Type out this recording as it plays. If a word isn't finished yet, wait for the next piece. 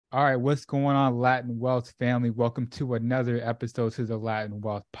All right, what's going on, Latin Wealth family? Welcome to another episode to the Latin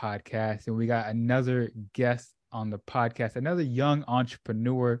Wealth Podcast. And we got another guest on the podcast, another young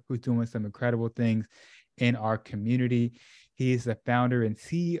entrepreneur who's doing some incredible things in our community. He is the founder and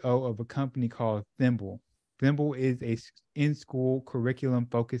CEO of a company called Thimble. Thimble is a in-school curriculum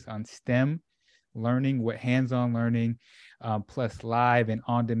focused on STEM learning with hands-on learning, plus live and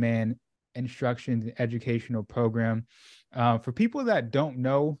on-demand instruction and educational program. For people that don't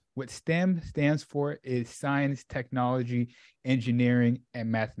know, what STEM stands for is science, technology, engineering, and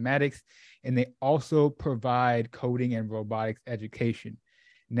mathematics. And they also provide coding and robotics education.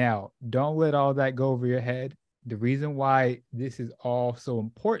 Now, don't let all that go over your head. The reason why this is all so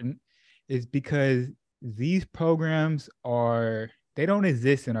important is because these programs they don't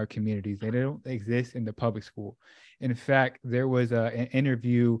exist in our communities. They don't exist in the public school. In fact, there was an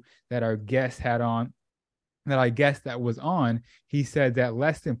interview that our guest had on that I guess that was on, he said that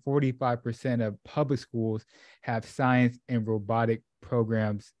less than 45% of public schools have science and robotic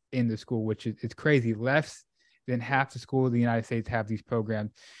programs in the school, which is it's crazy. Less than half the schools in the United States have these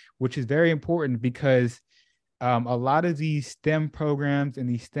programs, which is very important because a lot of these STEM programs and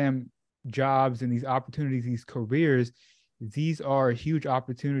these STEM jobs and these opportunities, these careers, these are huge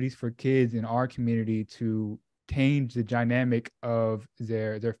opportunities for kids in our community to change the dynamic of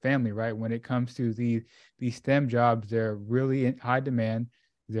their family, right? When it comes to these STEM jobs, they're really in high demand,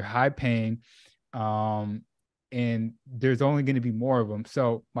 they're high paying, and there's only going to be more of them.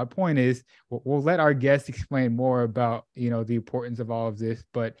 So my point is, we'll let our guests explain more about the importance of all of this,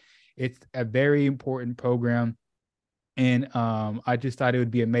 but it's a very important program. And I just thought it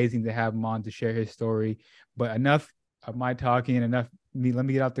would be amazing to have him on to share his story. But enough of my talking, enough me. Let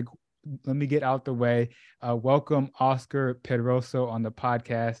me get out the way. Welcome, Oscar Pedroso, on the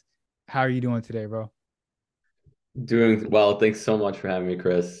podcast. How are you doing today, bro? Doing well. Thanks so much for having me,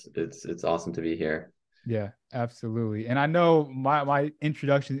 Chris. It's awesome to be here. Yeah, absolutely. And I know my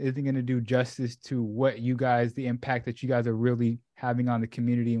introduction isn't going to do justice to what you guys, the impact that you guys are really having on the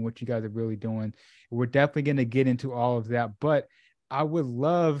community and what you guys are really doing. We're definitely going to get into all of that, but I would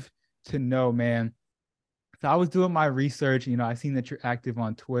love to know, man. So I was doing my research. I seen that you're active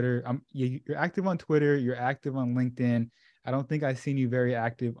on Twitter. You're active on Twitter. You're active on LinkedIn. I don't think I've seen you very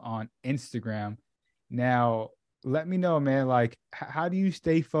active on Instagram. Now, let me know, man. Like, how do you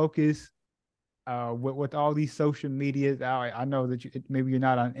stay focused with all these social medias out? I know that maybe you're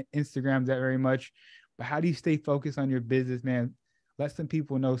not on Instagram that very much, but how do you stay focused on your business, man? Let some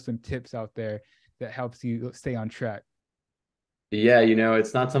people know some tips out there that helps you stay on track. Yeah,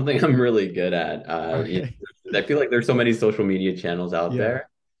 it's not something I'm really good at. Okay. I feel like there's so many social media channels out Yeah. there,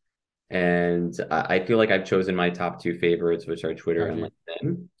 and I feel like I've chosen my top two favorites, which are Twitter Got and you.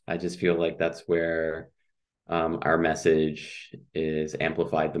 LinkedIn. I just feel like that's where our message is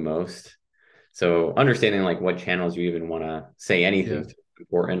amplified the most. So understanding like what channels you even want to say Yeah. anything to is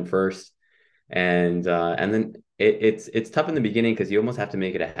important first, and then it's tough in the beginning because you almost have to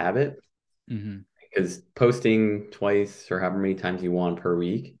make it a habit Hmm. because posting twice or however many times you want per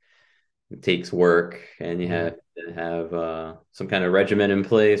week takes work and you Yeah. have to have some kind of regimen in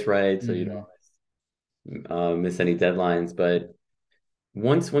place, right? So you Hmm. don't miss any deadlines. But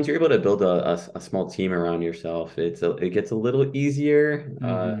once you're able to build a small team around yourself, it gets a little easier.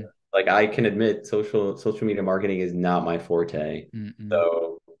 Hmm. Like I can admit, social media marketing is not my forte. Hmm.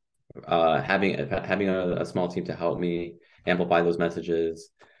 So having a small team to help me amplify those messages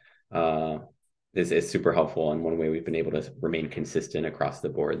uh, is super helpful and one way we've been able to remain consistent across the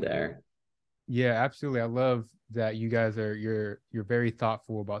board there. Yeah, absolutely. I love that you guys you're very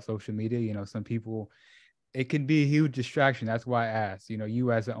thoughtful about social media. Some people it can be a huge distraction. That's why I asked.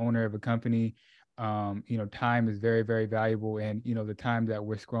 You as the owner of a company, time is very, very valuable. And the time that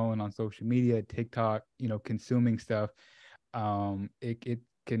we're scrolling on social media, TikTok, consuming stuff, it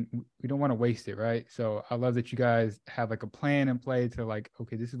can we don't want to waste it, right? So I love that you guys have like a plan in place to like,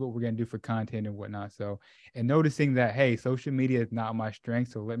 okay, this is what we're gonna do for content and whatnot. So and noticing that, hey, social media is not my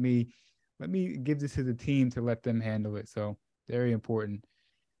strength, so let me give this to the team to let them handle it. So very important.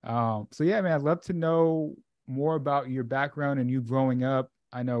 So yeah, man, I'd love to know more about your background and you growing up.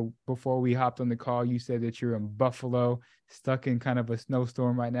 I know before we hopped on the call, you said that you're in Buffalo, stuck in kind of a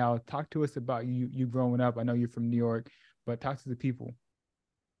snowstorm right now. Talk to us about you growing up. I know you're from New York, but talk to the people.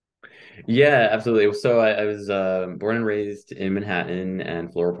 Yeah, absolutely. So I was born and raised in Manhattan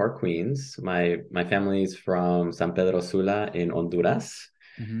and Floral Park, Queens. My family's from San Pedro Sula in Honduras.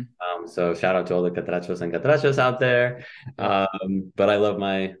 Mm-hmm. So shout out to all the catrachos and catrachos out there. Yep. But I love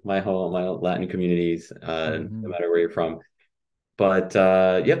my Latin communities, no Mm-hmm. matter where you're from. But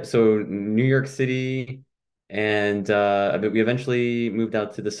yep, so New York City. And but we eventually moved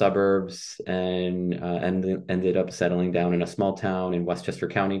out to the suburbs and ended up settling down in a small town in Westchester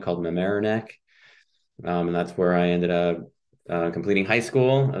County called Mamaroneck. And that's where I ended up completing high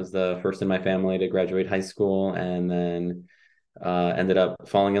school. I was the first in my family to graduate high school, and then ended up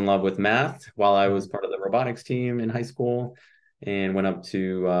falling in love with math while I was Mhm. part of the robotics team in high school, and went up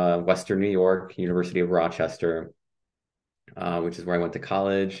to Western New York, University of Rochester, which is where I went to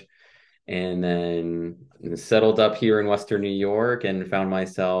college, and then settled up here in Western New York and found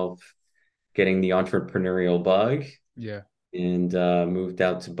myself getting the entrepreneurial bug Yeah. and moved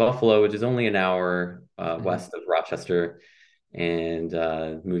out to Buffalo, which is only an hour Hmm. west of Rochester, and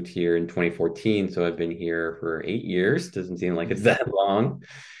moved here in 2014. So I've been here for 8 years. Doesn't seem like it's Hmm. that long.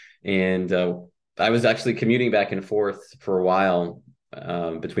 And I was actually commuting back and forth for a while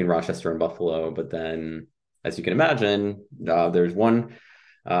between Rochester and Buffalo. But then, as you can imagine, there's one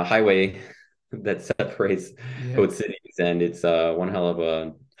highway that separates Yeah. both cities, and it's one hell of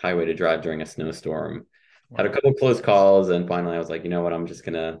a highway to drive during a snowstorm. Had a Wow. couple close calls, and finally I was like, you know what, I'm just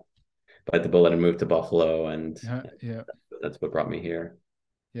gonna bite the bullet and move to Buffalo, and Yeah. that's what brought me here.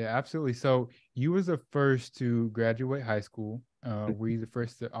 Yeah, absolutely. So you was the first to graduate high school. Were you the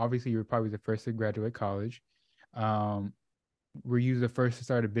first to, obviously you were probably the first to graduate college. Um, were you the first to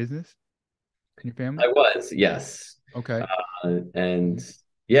start a business in your family? I was, yes. Okay. And Mhm.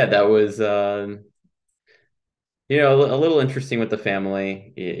 yeah, that was a little interesting with the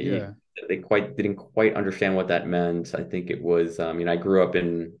family. Yeah. They quite didn't quite understand what that meant. I think it was, I grew up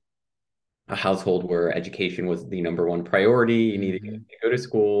in a household where education was the number one priority. You needed to Hmm. go to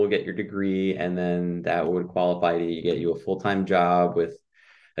school, get your degree, and then that would qualify to get you a full-time job with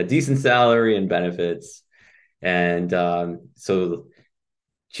a decent salary and benefits. And so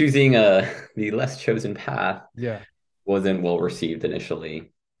choosing the less chosen path Yeah. wasn't well received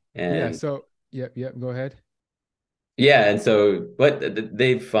initially. Yeah. And So, yep, yep, go ahead. yeah, and so but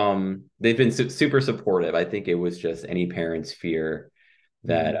they've been super supportive. I think it was just any parent's fear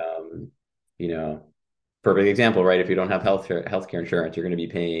that Hmm. you know, perfect example, right? If you don't have healthcare insurance, you're going to be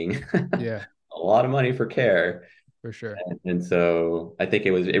paying Yeah, a lot of money for care. for sure. And so I think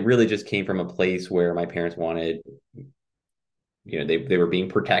it really just came from a place where my parents wanted, they were being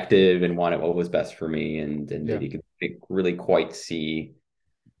protective and wanted what was best for me, and Yeah. they really quite see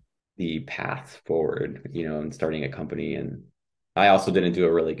the path forward, and starting a company. And I also didn't do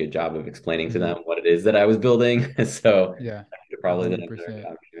a really good job of explaining to Hmm. them what it is that I was building. So Yeah. I should A probably done hundred a better percent.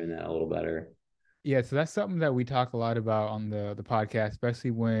 job doing that a little better. Yeah, so that's something that we talk a lot about on the podcast,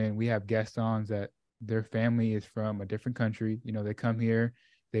 especially when we have guests on that their family is from a different country. They come here,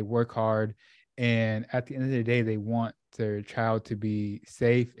 they work hard, and at the end of the day, they want their child to be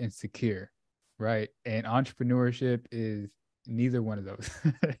safe and secure, right? And entrepreneurship is neither one of those,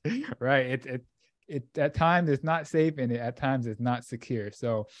 right? It at times it's not safe and at times it's not secure.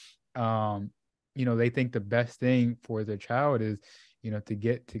 So, um, they think the best thing for their child is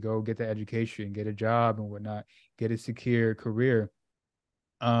to go get the education, get a job and whatnot, get a secure career.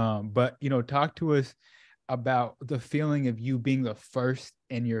 But talk to us about the feeling of you being the first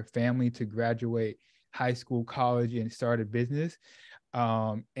in your family to graduate high school, college, and start a business.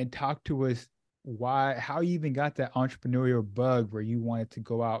 And talk to us how you even got that entrepreneurial bug where you wanted to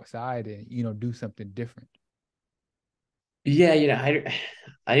go outside and do something different. Yeah,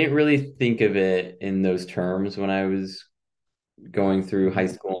 I didn't really think of it in those terms when I was going through high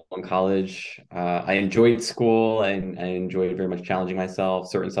Hmm. school and college. I enjoyed school and I enjoyed very much challenging myself.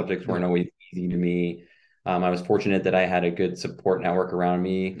 Certain subjects weren't Yeah. always easy to me. I was fortunate that I had a good support network around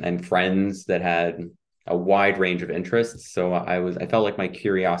me and friends that had a wide range of interests. So I felt like my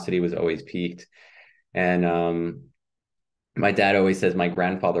curiosity was always piqued. And my dad always says my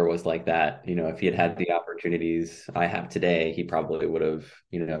grandfather was like that. If he had had Hmm. the opportunities I have today, he probably would have,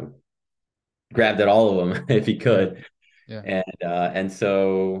 grabbed at all of them if he Yeah. could. Yeah. And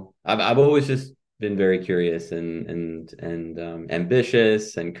so I've always just been very curious and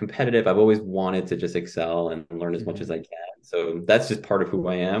ambitious and competitive. I've always wanted to just excel and learn as much Hmm. as I can. So that's just part of who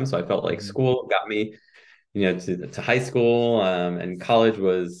I am. So I felt like Hmm. school got me, to high school, and college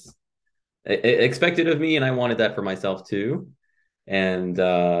was expected of me, and I wanted that for myself too. And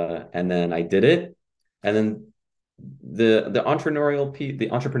then I did it, and then the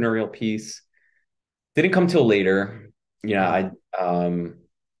entrepreneurial piece didn't come till later. Yeah. I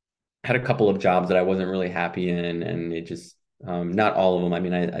had a couple of jobs that I wasn't really happy in, and it just not all of them. I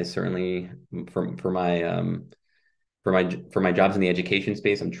mean, I certainly for my jobs in the education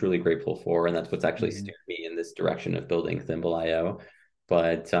space, I'm truly grateful for, and that's what's actually Hmm. steered me in this direction of building Thimble.io.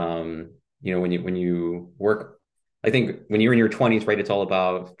 But when you work, I think when you're in your 20s, right, it's all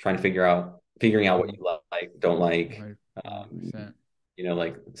about trying to figure out figuring out what Mm-hmm. you like, don't like. 100%.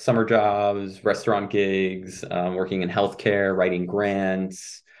 Like summer jobs, restaurant gigs, working in healthcare, writing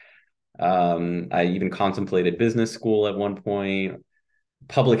grants. I even contemplated business school at one point,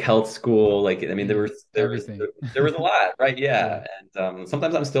 public health school. Like, I mean, there Mm, was there was everything. there was a lot, right? Yeah. Yeah, and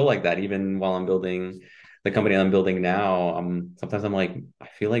sometimes I'm still like that, even while I'm building the company I'm building now. Sometimes I'm like, I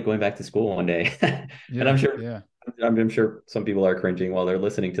feel like going back to school one day, and Yeah. Yeah. I'm sure some people are cringing while they're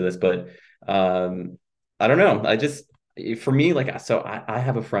listening to this, but um, I don't know. For me, like, so I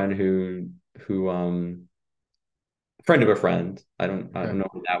have a friend who friend of a friend. I Okay. don't know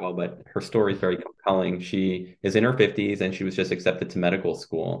her that well, but her story is very compelling. She is in her 50s and she was just accepted to medical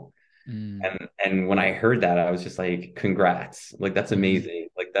school. Mm, And when I heard that, I was just like, congrats. Like that's mm-hmm. amazing.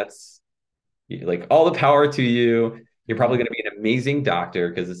 Like that's like all the power to you. You're probably Mm-hmm. going to be an amazing doctor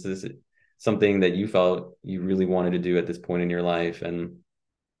because this is something that you felt you really wanted to do at this point in your life. And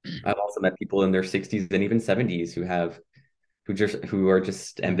I've also met people in their 60s and even 70s who are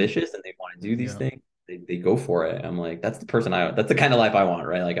just Mm-hmm. ambitious and they want to do these Yeah. things. They go for it. I'm like, that's the kind of life I want,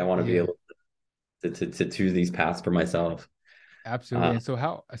 right? Like I want to be Yeah. able to choose these paths for myself. Absolutely. Uh, And so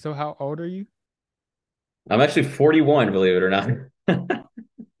how old are you? I'm actually 41, believe it or not.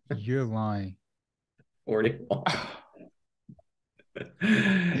 You're lying. 41.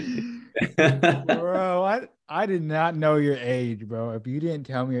 Bro, I did not know your age, bro. If you didn't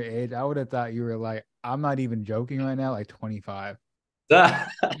tell me your age, I would have thought you were like, I'm not even joking right now, like 25. Then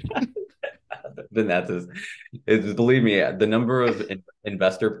it's believe me, the number of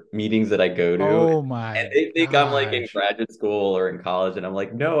investor meetings that I go to, Oh and my they think I'm like in gosh. graduate school or in college, and I'm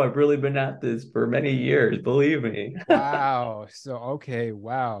like, no, I've really been at this for many years, believe me. Wow. So okay,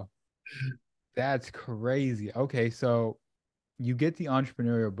 wow. That's crazy. Okay, so you get the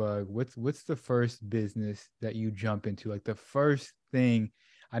entrepreneurial bug. What's the first business that you jump into? Like the first thing.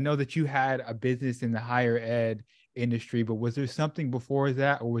 I know that you had a business in the higher ed industry, but was there something before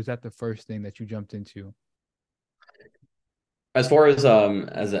that, or was that the first thing that you jumped into? As far as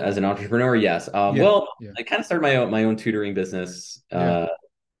as an entrepreneur, yes. Yeah, Well, yeah, I kind of started my own tutoring business yeah.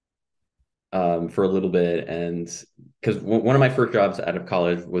 for a little bit, and because one of my first jobs out of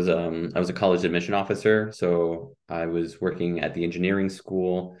college was I was a college admission officer, so I was working at the engineering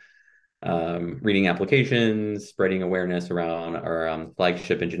school, reading applications, spreading awareness around our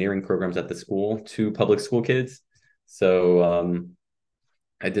flagship engineering programs at the school to public school kids. So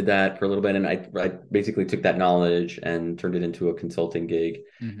I did that for a little bit, and I basically took that knowledge and turned it into a consulting gig,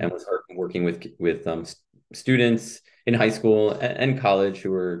 Mm-hmm. and was working with students in high school and college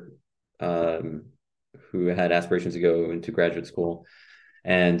um, who had aspirations to go into graduate school,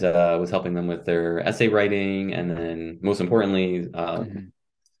 and was helping them with their essay writing, and then most importantly,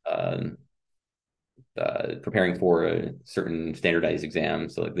 Mm-hmm. uh, preparing for a certain standardized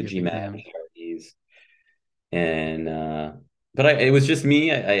exams, so like the Yep, GMAT, exams. GREs, and but it was just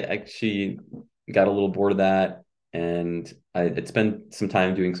me. I actually got a little bored of that, and I had spent some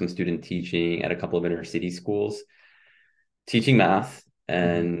time doing some student teaching at a couple of inner city schools, teaching math, Mm-hmm.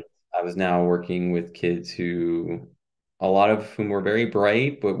 and I was now working with kids a lot of whom were very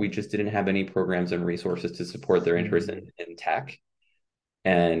bright, but we just didn't have any programs and resources to support their interest Mm-hmm. in tech,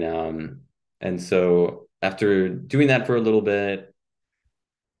 and so after doing that for a little bit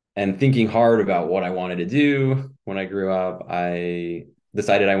and thinking hard about what I wanted to do when I grew up, I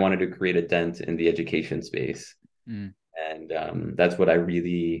decided I wanted to create a dent in the education space. Mm. And that's what I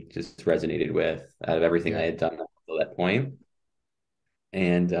really just resonated with out of everything I Yeah, had done up to that point.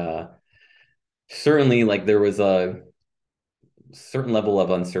 And certainly, like, there was a certain level of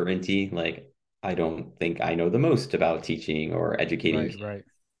uncertainty. Like, I don't think I know the most about teaching or educating right, kids. right.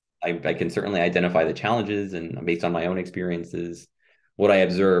 I can certainly identify the challenges, and based on my own experiences, what I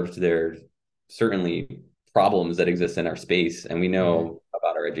observed, there's certainly problems that exist in our space, and we Mm-hmm. know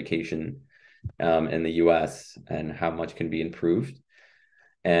about our education in the US and how much can be improved.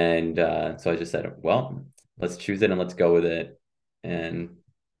 And so I just said, well, let's choose it and let's go with it. And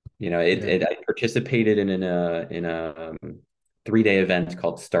Yeah. I participated in a 3-day event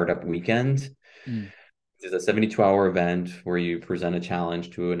called Startup Weekend. Mm. It's a 72-hour event where you present a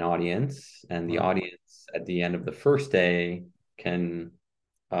challenge to an audience, and the Wow. audience at the end of the first day can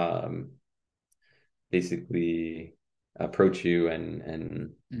um, basically approach you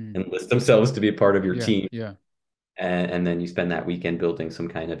and Mm. enlist themselves to be a part of your Yeah, team. yeah. And then you spend that weekend building some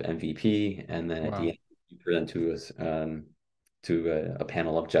kind of MVP, and then at the Wow. end you present to us to a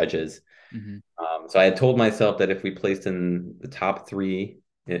panel of judges. Mm-hmm. So I had told myself that if we placed in the top three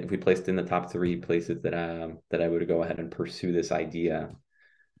places that I would go ahead and pursue this idea.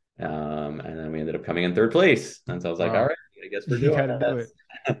 And then we ended up coming in third place. And so I was like, all Wow. right, I guess we're You doing got to do this. it.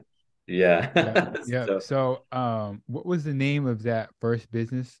 Yeah. Yeah. Yeah. So So, what was the name of that first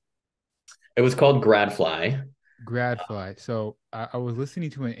business? it was called Gradfly. Gradfly. So I was listening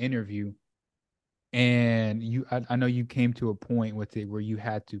to an interview, and I know you came to a point with it where you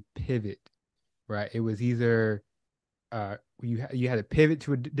had to pivot, right? It was either you had to pivot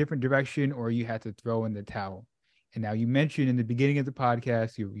to a different direction, or you had to throw in the towel. And now you mentioned in the beginning of the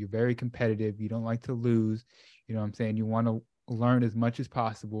podcast, you're very competitive. You don't like to lose. You know what I'm saying? You want to learn as much as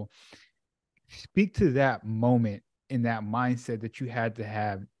possible. Speak to that moment in that mindset that you had to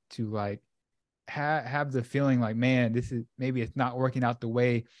have to like have the feeling like, man, this is maybe it's not working out the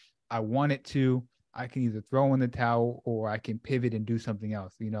way I want it to. I can either throw in the towel or I can pivot and do something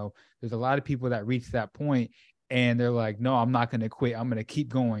else. You know, there's a lot of people that reach that point and they're like, no, I'm not going to quit. I'm going to keep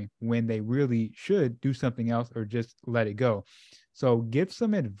going, when they really should do something else or just let it go. So give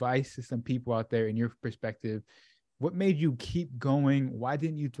some advice to some people out there in your perspective. What made you keep going? Why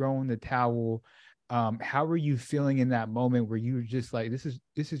didn't you throw in the towel? How were you feeling in that moment where you were just like, this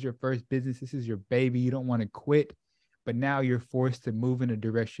is your first business, this is your baby, you don't want to quit, but now you're forced to move in a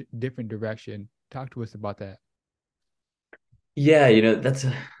different direction. Talk to us about that. Yeah, that's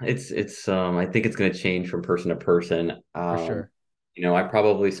it's I think it's going to change from person to person. For sure. I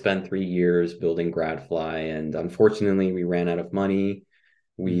probably spent 3 years building Gradfly, and unfortunately we ran out of money.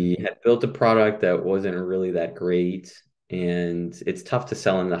 Mm-hmm. We had built a product that wasn't really that great, and it's tough to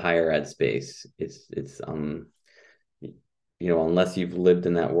sell in the higher ed space. Unless you've lived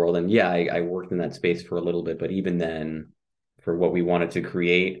in that world. And yeah, I worked in that space for a little bit, but even then, for what we wanted to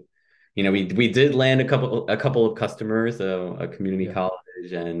create, we did land a couple of customers, a community Yeah.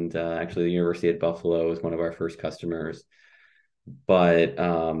 college, and actually the University at Buffalo was one of our first customers. But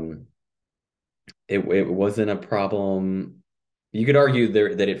it wasn't a problem. You could argue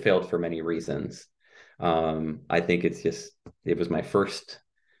there that it failed for many reasons. I think it was my first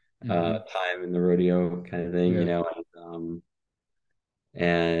Mm-hmm. time in the rodeo kind of thing, Yeah.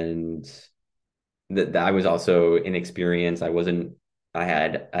 and that I was also inexperienced.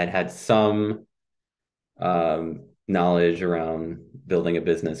 I'd had some knowledge around building a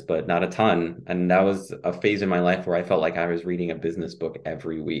business, but not a ton. And that was a phase in my life where I felt like I was reading a business book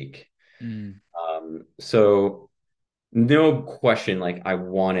every week. Mm, So no question, like I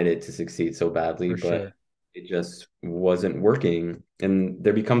wanted it to succeed so badly, for but sure. it just wasn't working. And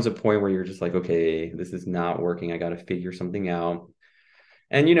there becomes a point where you're just like, okay, this is not working. I got to figure something out.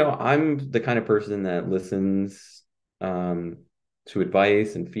 And I'm the kind of person that listens um, to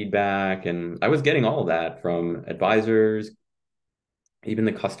advice and feedback, and I was getting all of that from advisors, even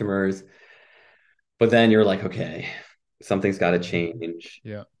the customers. But then you're like, okay, something's got to change.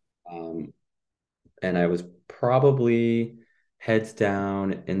 Yeah. Um, and I was probably heads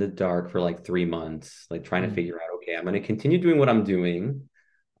down in the dark for like 3 months, like trying to Mm, figure out, okay, I'm going to continue doing what I'm doing.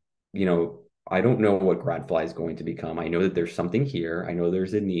 I don't know what Gradfly is going to become. I know that there's something here. I know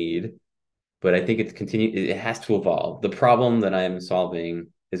there's a need, but I think it has to evolve. The problem that I'm solving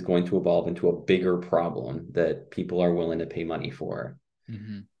is going to evolve into a bigger problem that people are willing to pay money for.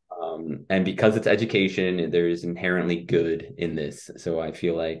 mm-hmm. And because it's education, there's inherently good in this. So I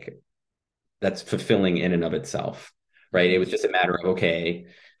feel like that's fulfilling in and of itself, right? It Mm-hmm. was just a matter of, okay,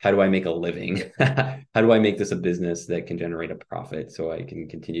 how do I make a living? How do I make this a business that can generate a profit so I can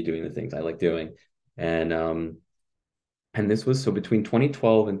continue doing the things I like doing? And this was so between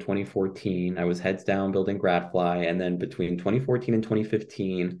 2012 and 2014, I was heads down building Gradfly. And then between 2014 and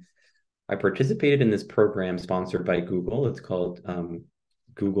 2015, I participated in this program sponsored by Google. It's called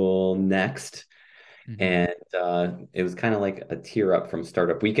Google Next. Mm-hmm. And it was kind of like a tier up from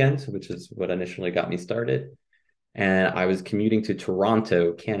Startup Weekend, which is what initially got me started. And I was commuting to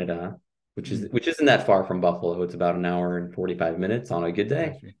Toronto, Canada, Mm, which isn't that far from Buffalo. It's about an hour and 45 minutes on a good day.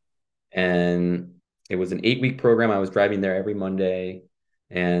 got you. And it was an 8-week program. I was driving there every Monday,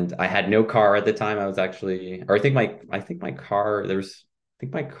 and I had no car at the time. I was actually, or I think my car, I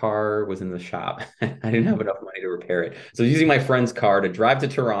think my car was in the shop. I didn't have Mm-hmm. enough money to repair it. So I was using my friend's car to drive to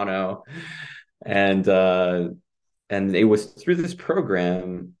Toronto, and it was through this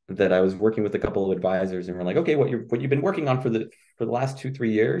program that I was working with a couple of advisors, and we're like, okay, what you've been working on for the last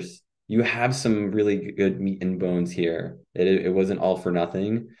 2-3 years, you have some really good meat and bones here. It wasn't all for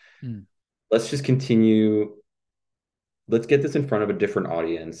nothing. Mm, Let's just continue. Let's get this in front of a different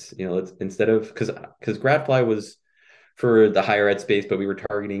audience. Let's instead of because Gradfly was for the higher ed space, but we were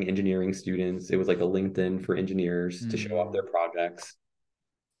targeting engineering students. It was like a LinkedIn for engineers to show off mm, their projects.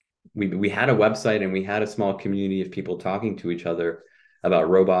 We had a website and we had a small community of people talking to each other about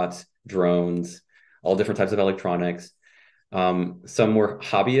robots, drones, all different types of electronics. Some were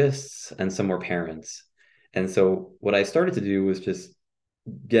hobbyists and some were parents. And so what I started to do was just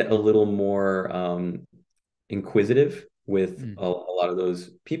get a little more inquisitive with Mm. a lot of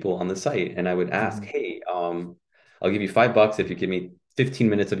those people on the site. And I would ask, Mm-hmm. hey, I'll give you $5 if you give me 15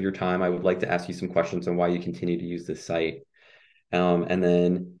 minutes of your time. I would like to ask you some questions on why you continue to use this site. And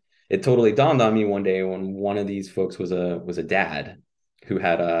then it totally dawned on me one day when one of these folks was a dad who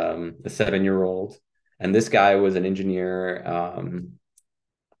had a 7-year-old, and this guy was an engineer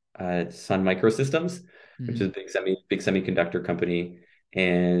at Sun Microsystems, which Mm-hmm. is a big semiconductor company.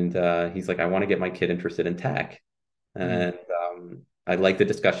 And he's like, I want to get my kid interested in tech. Mm. And I like the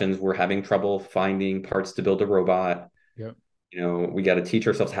discussions. We're having trouble finding parts to build a robot. Yep. We got to teach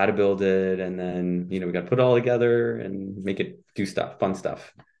ourselves how to build it, and then we got to put it all together and make it do stuff, fun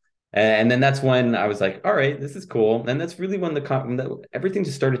stuff. And then that's when I was like, all right, this is cool. And that's really when everything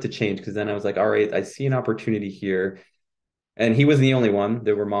just started to change, because then I was like, all right, I see an opportunity here. And he wasn't the only one.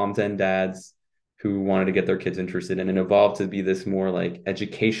 There were moms and dads who wanted to get their kids interested, and it evolved to be this more like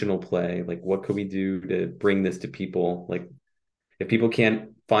educational play. Like, what could we do to bring this to people? Like, if people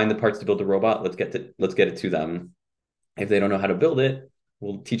can't find the parts to build a robot, let's get it to them. If they don't know how to build it,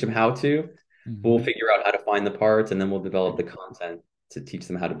 we'll teach them how to. We'll Mm-hmm. figure out how to find the parts, and then we'll develop the content to teach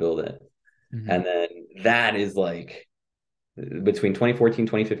them how to build it. Mm-hmm. And then that is like between 2014,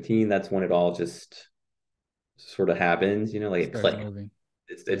 2015, that's when it all just sort of happens, like it Started clicked. moving.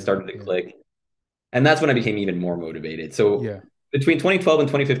 It Yeah. started to Yeah. click. And that's when I became even more motivated. So Yeah. between 2012 and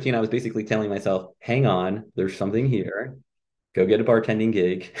 2015, I was basically telling myself, hang on, there's something here. Go get a bartending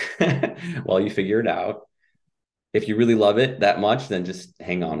gig while you figure it out. If you really love it that much, then just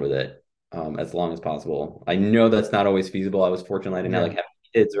hang on with it as long as possible. I know that's not always feasible. I was fortunate I didn't have Yeah. like have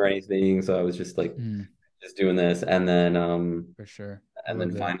kids or anything, so I was just like Mm. just doing this, and then For sure. I and then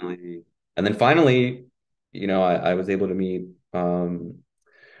love that. finally, and then finally, I was able to meet one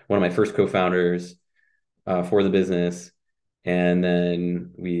of my first co-founders for the business. And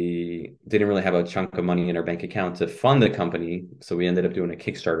then we didn't really have a chunk of money in our bank account to fund the company. So we ended up doing a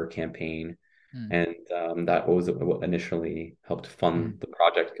Kickstarter campaign. Mm. And that was what initially helped fund Mm. the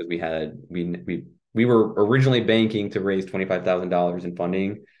project, because we were originally banking to raise $25,000 in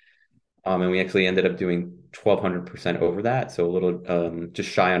funding. And we actually ended up doing 1,200% over that. So a little just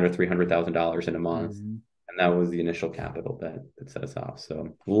shy under $300,000 in a month. Mm-hmm. And that was the initial capital that set us off.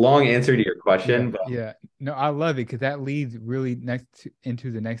 So long answer to your Yeah, question, but yeah. No, I love it because that leads really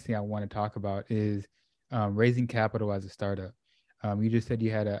into the next thing I want to talk about is raising capital as a startup. You just said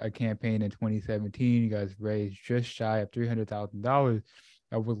you had a campaign in 2017. You guys raised just shy of $300,000.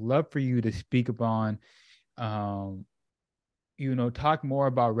 I would love for you to speak upon, um, talk more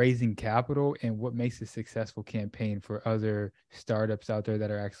about raising capital and what makes a successful campaign for other startups out there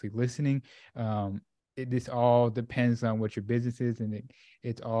that are actually listening. This all depends on what your business is, and it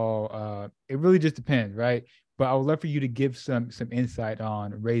really just depends, right? But I would love for you to give some insight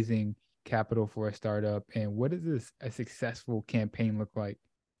on raising capital for a startup and what does a successful campaign look like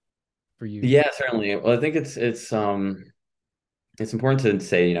for you? yeah, certainly. Well, I think it's important to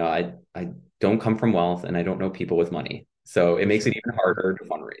say, I don't come from wealth and I don't know people with money. So it For makes it sure. even harder to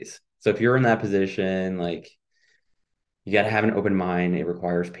fundraise. So if you're in that position, like you got to have an open mind. It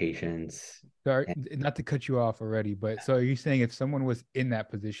requires patience. Sorry, not to cut you off already, but so are you saying if someone was in that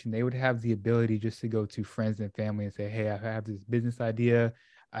position, they would have the ability just to go to friends and family and say, "Hey, I have this business idea.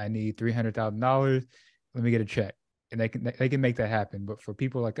 I need $300,000. Let me get a check," and they can make that happen. But for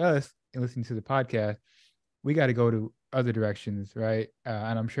people like us and listening to the podcast, we got to go to other directions, right?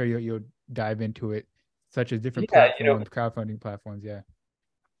 And I'm sure you'll dive into it, such as different Yeah, platforms, crowdfunding platforms. Yeah,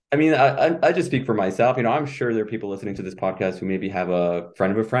 I mean, I just speak for myself. I'm sure there are people listening to this podcast who maybe have a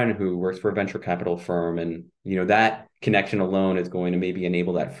friend of a friend who works for a venture capital firm, and that connection alone is going to maybe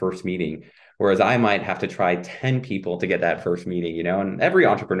enable that first meeting. Whereas I might have to try 10 people to get that first meeting, and every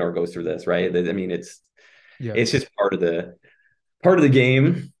entrepreneur goes through this, right? I mean, yeah, it's just part of the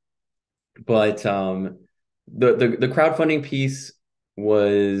game. But the crowdfunding piece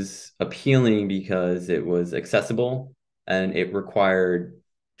was appealing because it was accessible and it required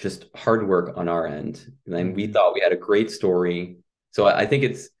just hard work on our end. And we mm-hmm. thought we had a great story. So I think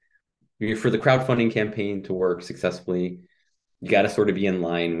it's for the crowdfunding campaign to work successfully, you got to sort of be in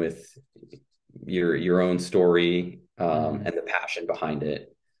line with your own story Mm-hmm. and the passion behind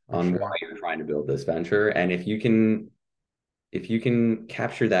it For on why sure. you're trying to build this venture. And if you can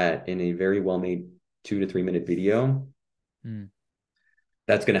capture that in a very well made 2 to 3 minute video, Mm-hmm.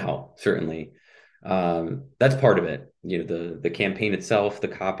 that's going to help, certainly. That's part of it. The campaign itself, the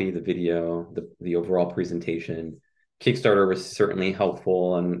copy, the video, the overall presentation. Kickstarter was certainly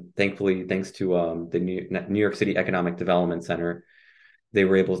helpful, and thankfully, thanks to the New York City Economic Development Center, they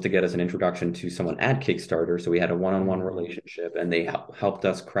were able to get us an introduction to someone at Kickstarter. So we had a one-on-one Mm, relationship, and they helped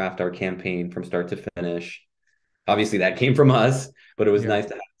us craft our campaign from start to finish. Obviously, that came from us, but it was yeah, nice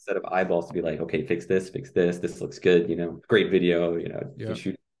to have a set of eyeballs to be like, okay, fix this, fix this. This looks good. Great video. You can yeah,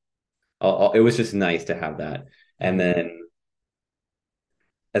 shoot. It was just nice to have that. And yeah. then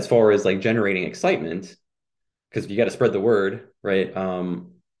as far as like generating excitement, because you got to spread the word, right?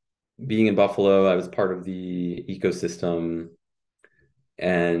 Being in Buffalo, I was part of the ecosystem,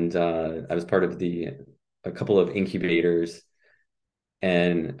 and I was part of a couple of incubators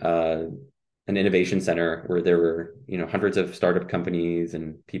and an innovation center where there were hundreds of startup companies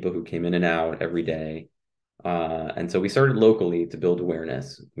and people who came in and out every day. And so we started locally to build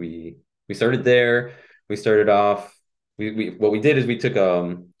awareness. We started there. We started off. We what we did is we took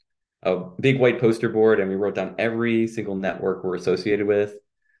a big white poster board and we wrote down every single network we're associated with,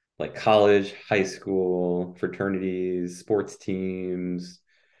 like college, high school, fraternities, sports teams,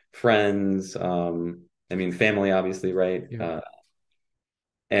 friends. I mean, family, obviously, right? Yeah.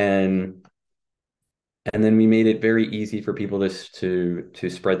 And and then we made it very easy for people to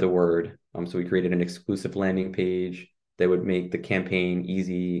spread the word. So we created an exclusive landing page that would make the campaign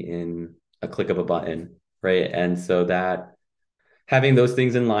easy in a click of a button, right? And so that having those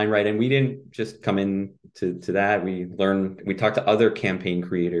things in line, right? And we didn't just come in to that. We talked to other campaign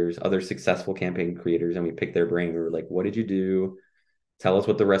creators, other successful campaign creators, and we picked their brain. We were like, what did you do? Tell us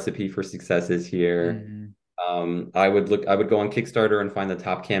what the recipe for success is here. Mm, I would go on Kickstarter and find the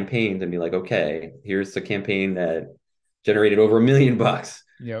top campaigns and be like, okay, here's a campaign that generated over $1 million.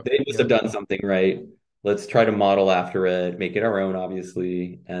 yep, They must have yep. done something right. Let's try to model after it, make it our own,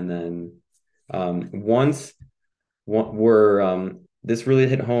 obviously. And then once we're this really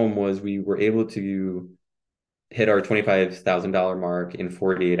hit home was we were able to hit our $25,000 mark in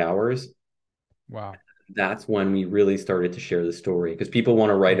 48 hours. Wow. That's when we really started to share the story because people want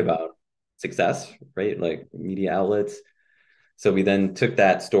to write Yeah. about success, right? Like media outlets. So we then took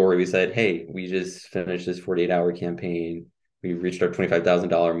that story. We said, hey, we just finished this 48-hour campaign. We reached our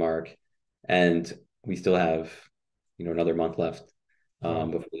 $25,000 mark, and we still have, another month left Wow.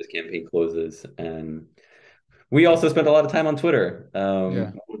 before this campaign closes. And we also spent a lot of time on Twitter.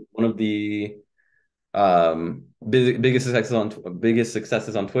 Yeah. One of the biggest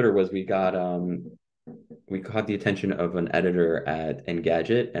successes on Twitter was we caught the attention of an editor at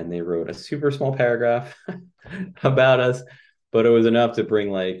Engadget, and they wrote a super small paragraph about us, but it was enough to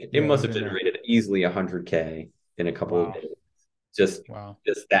bring it Yeah. It must was have enough. generated easily 100K in a couple of Wow. days. Just Wow.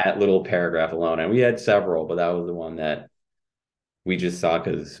 just that little paragraph alone, and we had several, but that was the one that we just saw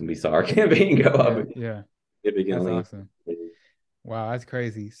because we saw our campaign go up Yeah. Yeah. That's significantly. awesome. Wow. That's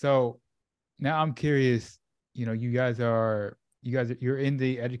crazy. So now I'm curious, you're in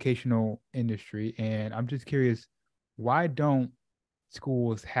the educational industry, and I'm just curious, why don't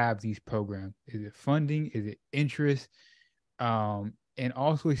schools have these programs? Is it funding? Is it interest? And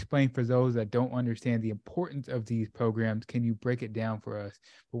also explain for those that don't understand the importance of these programs. Can you break it down for us?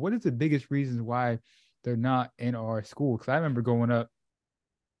 But what is the biggest reasons why they're not in our school? Because I remember growing up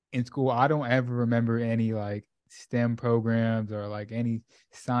in school, I don't ever remember any like STEM programs or like any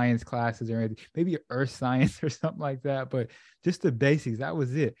science classes or anything. Maybe earth science or something like that, but just the basics. That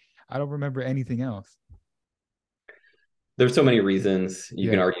was it. I don't remember anything else. There's so many reasons. You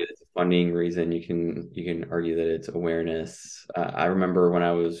can Yeah. argue it's a funding reason. You can argue that it's awareness. I remember when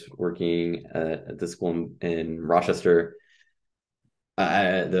I was working at the school in Rochester,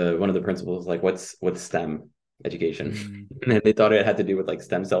 the one of the principals was like, "What's STEM education?" Mm, And they thought it had to do with like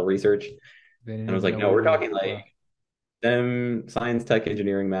stem cell research, they didn't and I was even like, know "No, what it we're was. talking like Wow. STEM, science, tech,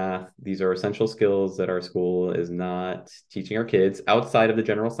 engineering, math. These are essential skills that our school is not teaching our kids outside of the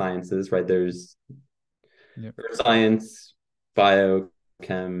general sciences, right? There's Yep. earth science, bio,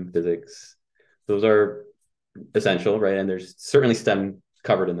 chem, physics. Those are essential, right? And there's certainly STEM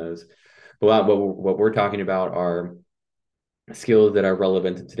covered in those. But what we're talking about are skills that are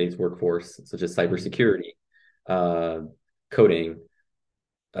relevant to today's workforce, such as Mm, cybersecurity, uh, coding,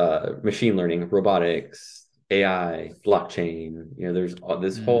 machine learning, robotics, AI, blockchain. There's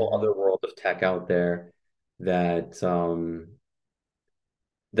this whole mm-hmm. other world of tech out there that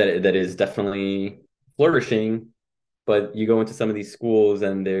that is definitely flourishing. But you go into some of these schools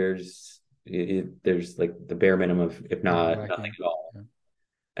and there's like the bare minimum of, if Yeah, not nothing lacking. at all. Yeah.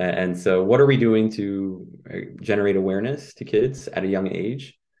 And so, what are we doing to generate awareness to kids at a young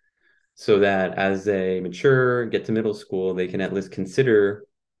age so that as they mature, get to middle school, they can at least consider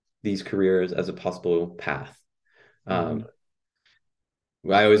these careers as a possible path? Mm-hmm. Um,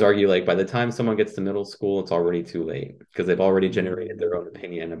 I always argue like by the time someone gets to middle school, it's already too late because they've already generated their Mm, own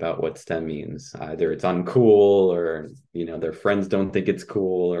opinion about what STEM means. Either it's uncool or their friends don't think it's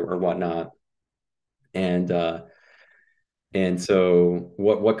cool or whatnot. And so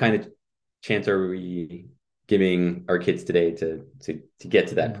what kind of chance are we giving our kids today to get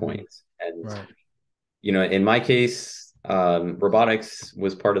to that mm-hmm. point? And Right. in my case, robotics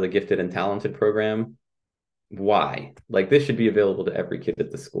was part of the gifted and talented program. Why? Like this should be available to every kid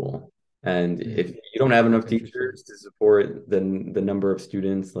at the school. And if Mm, you don't have enough that's interesting. teachers to support the number of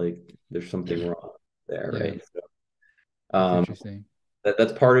students, like there's something wrong there, Yeah, right? So that's um, interesting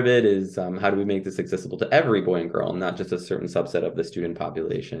that's part of it is how do we make this accessible to every boy and girl, not just a certain subset of the student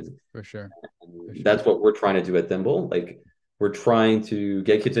population. for sure. For And sure. that's what we're trying to do at Thimble. Like we're trying to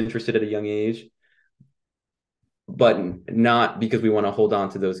get kids interested at a young age, but not because we want to hold on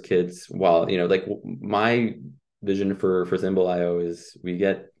to those kids while like my vision for Thimble IO is we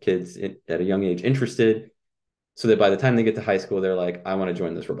get kids at a young age interested so that by the time they get to high school they're like I want to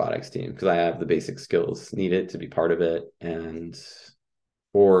join this robotics team because I have the basic skills needed to be part of it and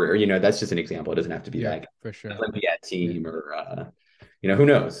or that's just an example. It doesn't have to be Yeah, like for sure. Olympiad Yeah, team or who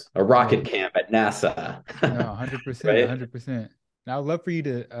knows, a yeah. rocket camp at NASA. No, 100%, Right. 100%. Now, I'd love for you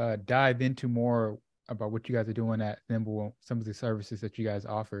to dive into more about what you guys are doing at Thimble, some of the services that you guys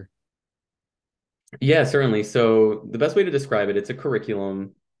offer. Yeah, certainly. So the best way to describe it, it's a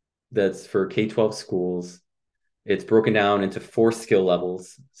curriculum that's for K-12 schools. It's broken down into 4 skill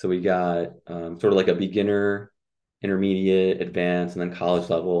levels. So we got sort of like a beginner, intermediate, advanced, and then college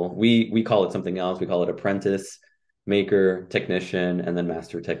level. We call it something else. We call it apprentice, maker, technician, and then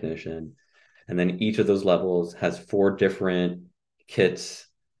master technician. And then each of those levels has 4 different kits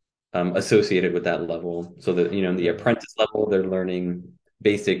associated with that level. So that in the Right. apprentice level, they're learning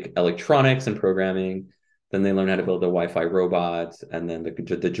basic electronics and programming. Then they learn how to build a Wi-Fi robot, and then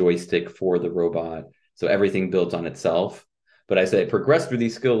the joystick for the robot. So everything builds on itself. But as they progress through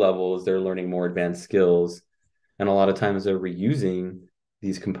these skill levels, they're learning more advanced skills, and a lot of times they're reusing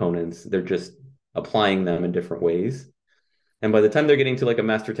these components. They're just applying them in different ways. And by the time they're getting to like a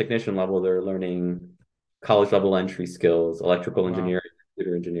master technician level, they're learning college level entry skills, electrical Wow. engineering,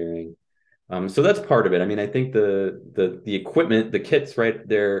 computer engineering. So that's part of it. I mean, I think the equipment, the kits, right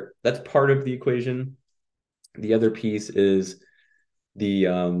there, that's part of the equation. The other piece is the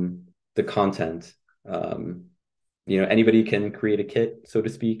content. Um, Anybody can create a kit, so to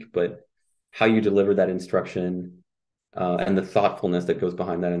speak, but how you deliver that instruction and the thoughtfulness that goes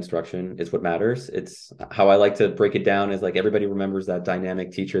behind that instruction is what matters. It's how I like to break it down is like everybody remembers that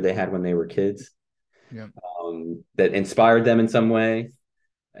dynamic teacher they had when they were kids Yep. that inspired them in some way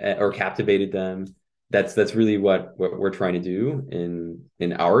or captivated them. That's really what we're trying to do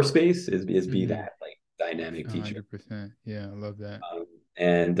in our space is be Mm-hmm. that like dynamic teacher. 100%. Yeah, I love that.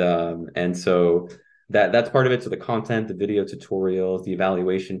 And so that's part of it. So the content, the video tutorials, the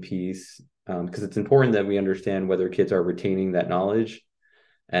evaluation piece, because it's important that we understand whether kids are retaining that knowledge,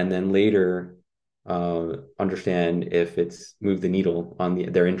 and then later understand if it's moved the needle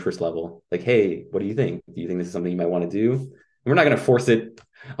on their interest level. Like, hey, what do you think? Do you think this is something you might want to do? And we're not going to force it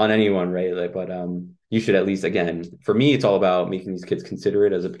on anyone, right? Like, but you should at least, again, for me, it's all about making these kids consider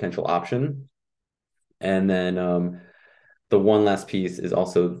it as a potential option, and then the one last piece is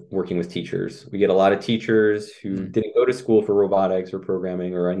also working with teachers. We get a lot of teachers who Mm. didn't go to school for robotics or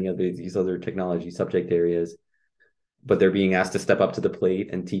programming or any of these other technology subject areas, but they're being asked to step up to the plate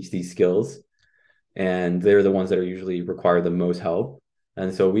and teach these skills. And they're the ones that are usually require the most help.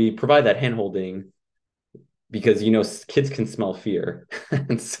 And so we provide that handholding because kids can smell fear.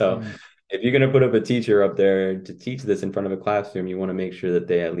 And so Mm. if you're going to put up a teacher up there to teach this in front of a classroom, you want to make sure that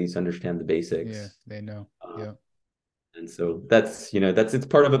they at least understand the Yeah, basics. they know. Uh, Yep. And so that's it's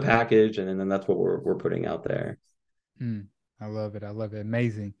part of a package, and then that's what we're putting out there. Mm. I love it. I love it.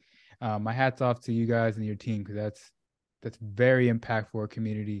 Amazing. My hat's off to you guys and your team because that's very impactful for a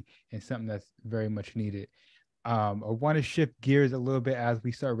community and something that's very much needed. I want to shift gears a little bit as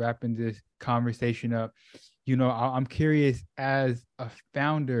we start wrapping this conversation up. I'm curious as a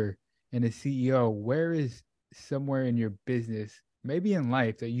founder and a CEO, where is somewhere in your business, maybe in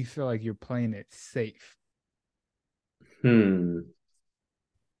life, that you feel like you're playing it safe? Hmm.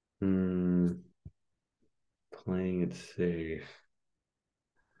 Hmm. Playing it safe.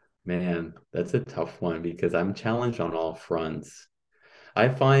 Man, that's a tough one because I'm challenged on all fronts. I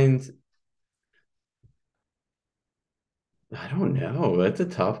find I don't know. That's a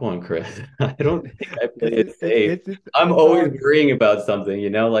tough one, Chris. I don't think I play it's it safe. I'm it's always all worrying about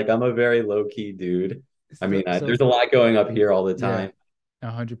something, like I'm a very low-key dude. I so mean, so there's a lot going up here all the yeah, time.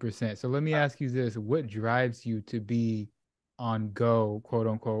 100%. So let me ask you this: what drives you to be on go, quote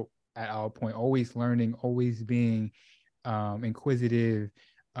unquote, at all point, always learning, always being inquisitive.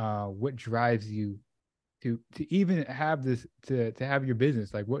 What drives you to even have this to have your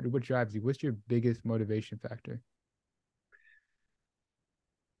business? Like what drives you? What's your biggest motivation factor?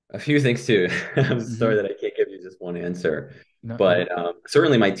 A few things too. I'm Mm-hmm. sorry that I can't give you just one answer, No, no, but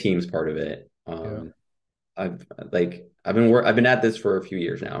certainly my team's part of it. yeah, I've been at this for a few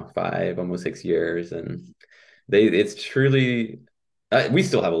years now, 5, almost 6 years, and it's truly we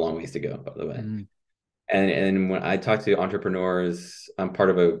still have a long ways to go, by the way. mm-hmm. And when I talk to entrepreneurs, I'm part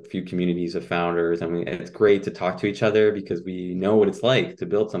of a few communities of founders. I mean, it's great to talk to each other because we know what it's like to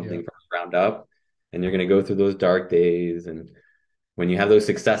build something Yeah, from the ground up, and you're going to go through those dark days. And when you have those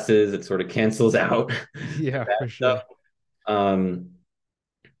successes, it sort of cancels out the yeah, bad for stuff. sure. Um,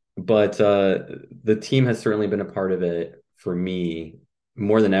 but the team has certainly been a part of it for me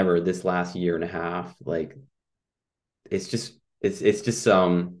more than ever this last year and a half. Like it's just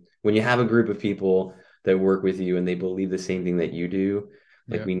when you have a group of people that work with you and they believe the same thing that you do,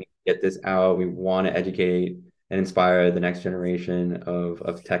 like Yeah, we need to get this out. We want to educate and inspire the next generation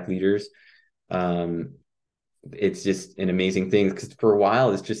of tech leaders. Um, it's just an amazing thing because for a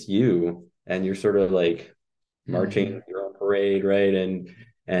while it's just you and you're sort of like mm-hmm. marching your own parade, right? And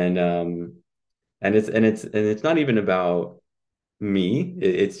and it's not even about me.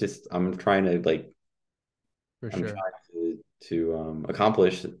 It's just For I'm sure. trying to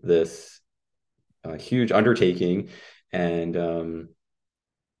accomplish this huge undertaking, and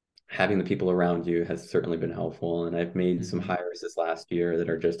having the people around you has certainly been helpful. And I've made some Mm-hmm. hires this last year that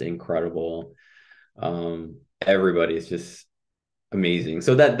are just incredible. Everybody is just amazing.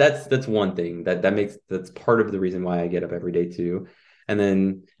 So that's one thing that's part of the reason why I get up every day too. And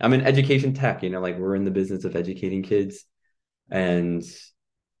then I'm in education tech, like we're in the business of educating kids. And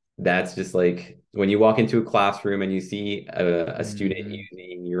that's just like when you walk into a classroom and you see a student Mm-hmm.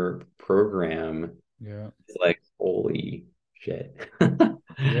 using your program, Yeah, it's like, holy shit.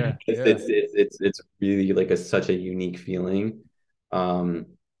 yeah, It's, yeah. it's it's it's it's really like such a unique feeling. Um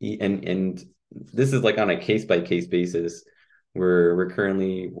and this is like on a case by case basis. We're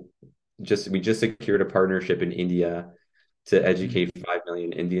currently we just secured a partnership in India to Mm. educate 5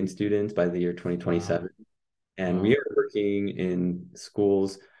 million Indian students by the year Wow, 2027. And we wow. are working in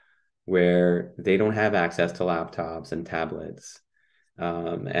schools where they don't have access to laptops and tablets.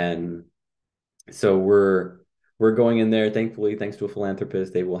 And so we're going in there, thankfully, thanks to a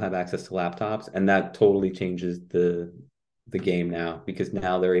philanthropist, they will have access to laptops, and that totally changes the game now because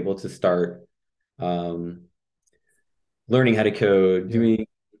now they're able to start um, learning how to code, Yeah. doing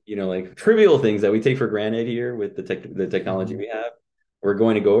like trivial things that we take for granted here with the technology Mm-hmm. we have. We're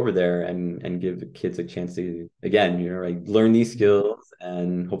going to go over there and give the kids a chance to again, like learn these Yeah. skills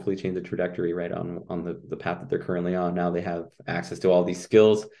and hopefully change the trajectory right on the path that they're currently on. Now they have access to all these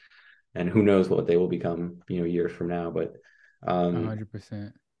skills, and who knows what they will become, years from now. But um,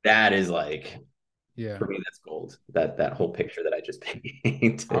 100%. that is like Yeah. for me, that's gold. That whole picture that I just I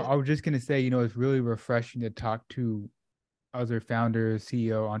painted. was just gonna say, it's really refreshing to talk to other founders,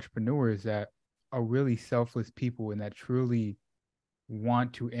 CEO, entrepreneurs that are really selfless people and that truly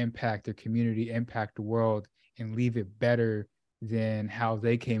want to impact their community, impact the world, and leave it better than how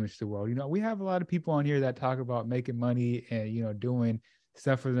they came into the world. We have a lot of people on here that talk about making money and doing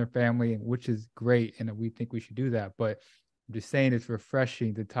stuff for their family, which is great, and we think we should do that. But I'm just saying it's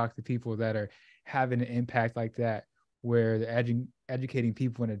refreshing to talk to people that are having an impact like that, where they're educating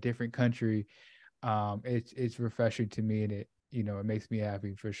people in a different country. It's refreshing to me, and it makes me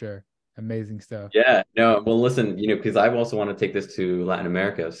happy for sure. Amazing stuff. Yeah, no, well, listen, because I also want to take this to Latin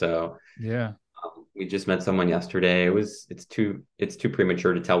America. So Yeah, we just met someone yesterday. It's too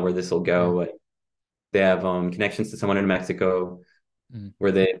premature to tell where this will yeah. go. They have connections to someone in Mexico Mm,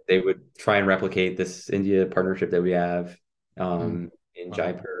 where they would try and replicate this India partnership that we have mm. in Wow.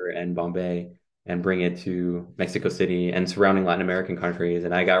 Jaipur and Bombay and bring it to Mexico City and surrounding Latin American countries.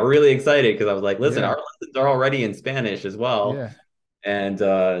 And I got really excited because I was like, listen, Yeah, our lessons are already in Spanish as well. yeah. And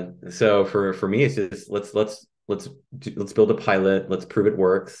so for me, it's just let's build a pilot. Let's prove it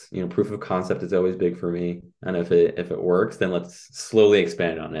works. Proof of concept is always big for me. And if it works, then let's slowly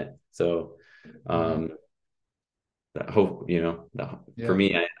expand on it. So Wow. um, I hope for Yeah,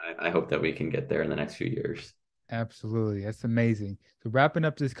 me, I hope that we can get there in the next few years. absolutely. That's amazing. So wrapping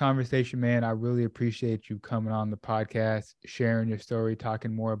up this conversation, man, I really appreciate you coming on the podcast, sharing your story,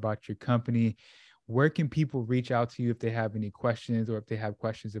 talking more about your company. Where can people reach out to you if they have any questions or if they have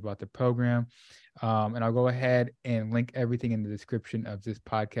questions about the program? And I'll go ahead and link everything in the description of this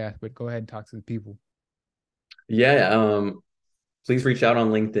podcast, but go ahead and talk to the people. Yeah, please reach out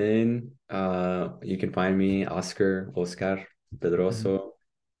on LinkedIn. You can find me, Oscar Mhm. Pedroso.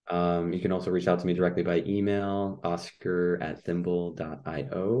 You can also reach out to me directly by email,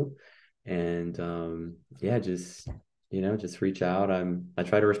 oscar@thimble.io. And yeah, just reach out. I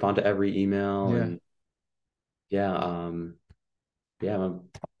try to respond to every email, Yeah. and yeah, yeah, I'm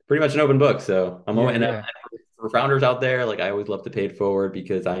pretty much an open book. So I'm Yeah. always, and Yeah. for founders out there, like I always love to pay it forward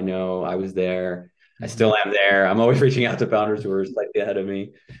because I know I was there. I Hmm. still am there. I'm always reaching out to founders who are slightly ahead of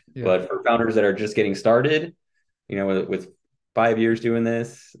me. Yeah. But for founders that are just getting started, with 5 years doing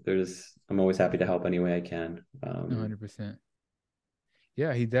this, I'm always happy to help any way I can. 100%.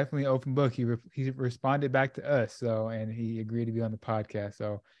 Yeah, he definitely open book. He responded back to us, so and he agreed to be on the podcast.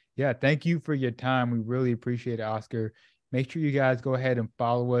 So yeah, thank you for your time. We really appreciate it, Oscar. Make sure you guys go ahead and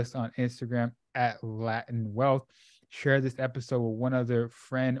follow us on Instagram at Latin Wealth. Share this episode with one other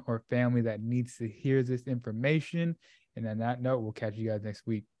friend or family that needs to hear this information. And on that note, we'll catch you guys next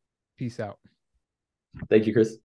week. Peace out. Thank you, Chris.